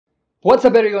What's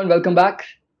up, everyone? Welcome back.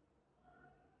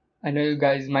 I know you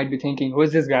guys might be thinking, who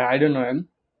is this guy? I don't know him.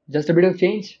 Just a bit of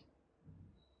change?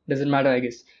 Doesn't matter, I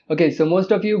guess. Okay, so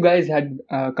most of you guys had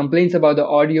complaints about the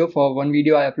audio for one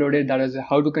video I uploaded, that is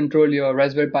how to control your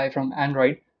Raspberry Pi from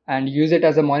Android and use it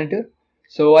as a monitor.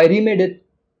 So I remade it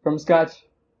from scratch.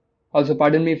 Also,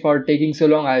 pardon me for taking so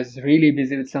long. I was really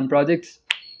busy with some projects.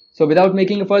 So without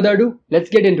making a further ado, let's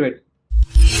get into it.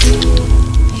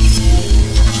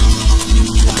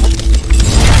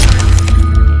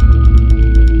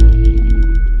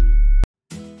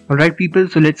 Alright people,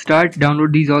 so let's start.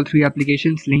 Download these all three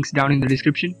applications, links down in the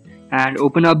description, and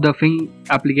open up the Fing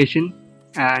application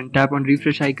and tap on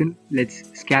refresh icon.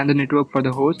 Let's scan the network for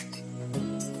the hosts,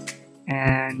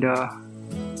 and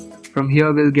from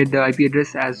here we'll get the IP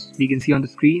address as we can see on the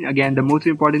screen. Again, the most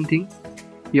important thing,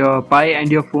 your Pi and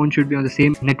your phone should be on the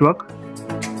same network.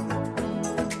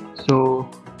 So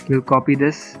we'll copy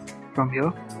this from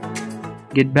here,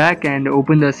 get back and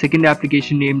open the second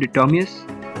application named Termius.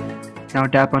 Now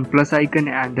tap on plus icon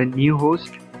and the new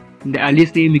host. In the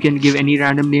alias name, you can give any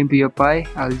random name to your Pi.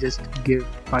 I'll just give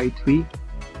Pi3.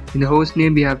 In the host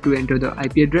name, we have to enter the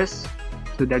IP address,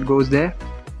 so that goes there.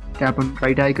 Tap on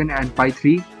right icon and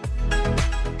Pi3.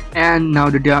 And now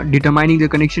determining the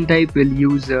connection type, we'll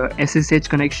use SSH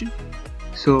connection.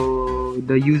 So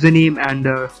the username and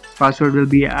the password will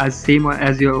be as same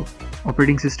as your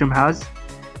operating system has.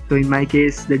 So in my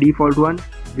case, the default one,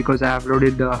 because I have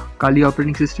loaded the Kali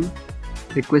operating system.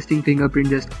 Requesting fingerprint,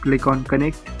 just click on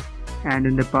connect, and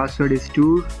then the password is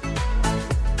tour,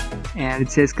 and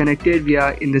it says connected. We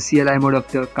are in the CLI mode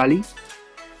of the Kali.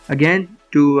 Again,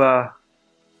 to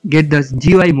get the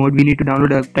GUI mode, we need to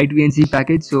download a TightVNC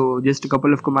package. So just a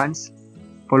couple of commands,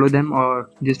 follow them or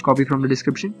just copy from the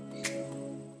description.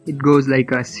 It goes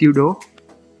like a sudo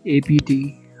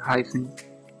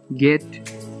apt-get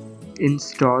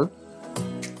install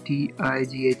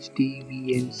TightVNC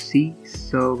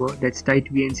server, that's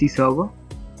TightVNC server,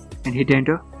 and hit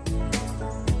enter.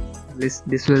 This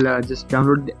will just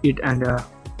download it and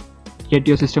get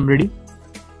your system ready.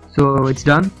 So it's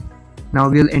done. Now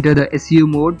we'll enter the SU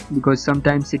mode because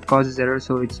sometimes it causes error,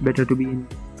 so it's better to be in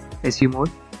SU mode.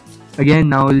 Again,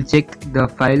 now we'll check the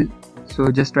file,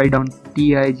 so just write down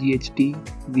TightVNC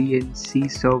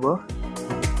server.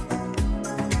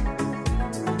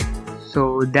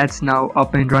 So that's now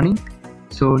up and running.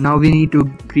 So now we need to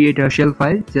create a shell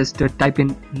file. Just type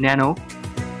in nano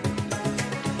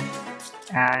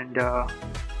and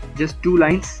just 2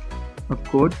 lines of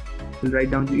code. We'll write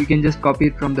down. You can just copy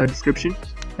it from the description.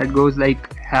 That goes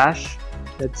like hash.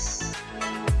 That's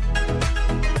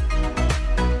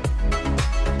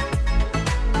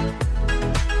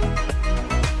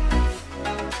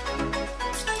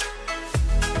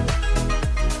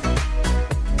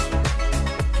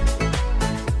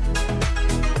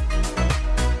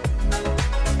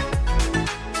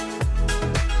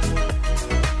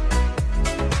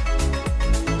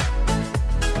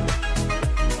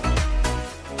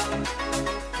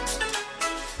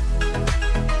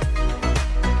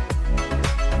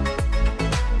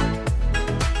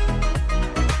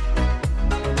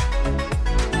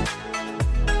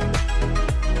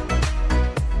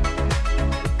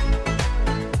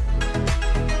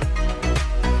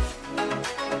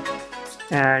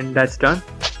and that's done.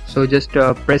 So just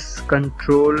press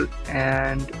Ctrl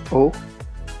and O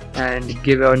and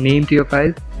give a name to your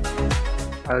file.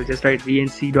 I'll just write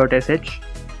vnc.sh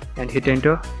and hit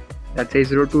enter. That says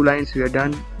 02 lines. We are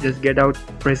done. Just get out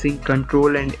pressing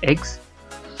Ctrl and X.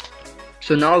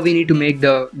 So now we need to make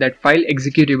that file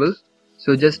executable.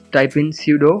 So just type in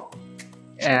sudo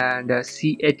and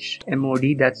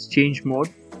chmod, that's change mode,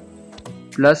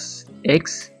 plus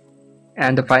X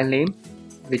and the file name,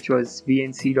 which was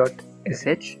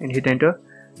vnc.sh, and hit enter.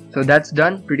 So that's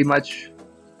done. Pretty much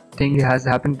thing has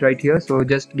happened right here. So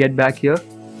just get back here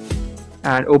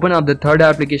and open up the third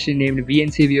application named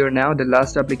VNC Viewer now, the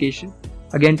last application.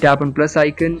 Again, tap on plus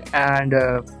icon and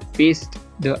paste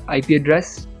the IP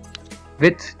address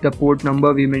with the port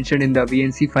number we mentioned in the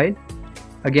VNC file.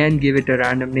 Again, give it a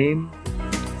random name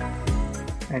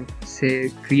and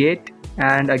say create,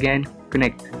 and again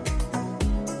connect.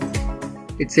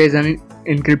 It says an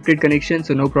encrypted connection,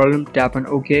 so no problem. Tap on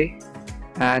OK,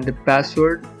 and the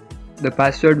password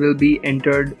will be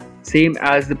entered same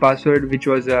as the password which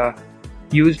was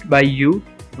used by you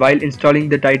while installing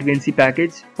the TightVNC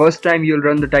package. First time you'll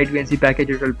run the TightVNC package,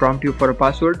 it will prompt you for a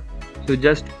password, so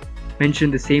just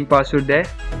mention the same password there.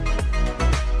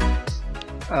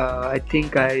 I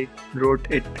think I wrote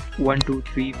it 1 2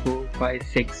 3 4 5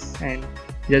 6 and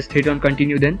just hit on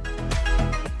continue then,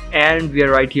 and we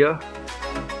are right here.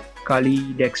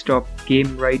 Kali desktop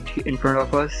game right in front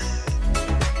of us.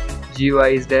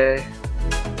 GUI is there.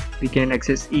 We can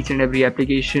access each and every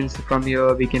applications from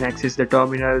here. We can access the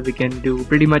terminal. We can do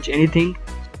pretty much anything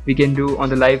we can do on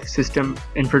the live system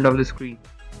in front of the screen.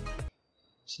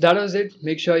 So that was it.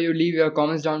 Make sure you leave your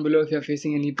comments down below if you're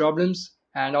facing any problems,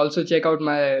 and also check out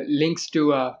my links to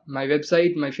my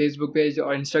website, my Facebook page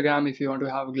or Instagram if you want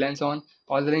to have a glance on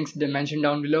all the links they mentioned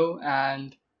down below,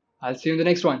 and I'll see you in the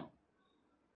next one.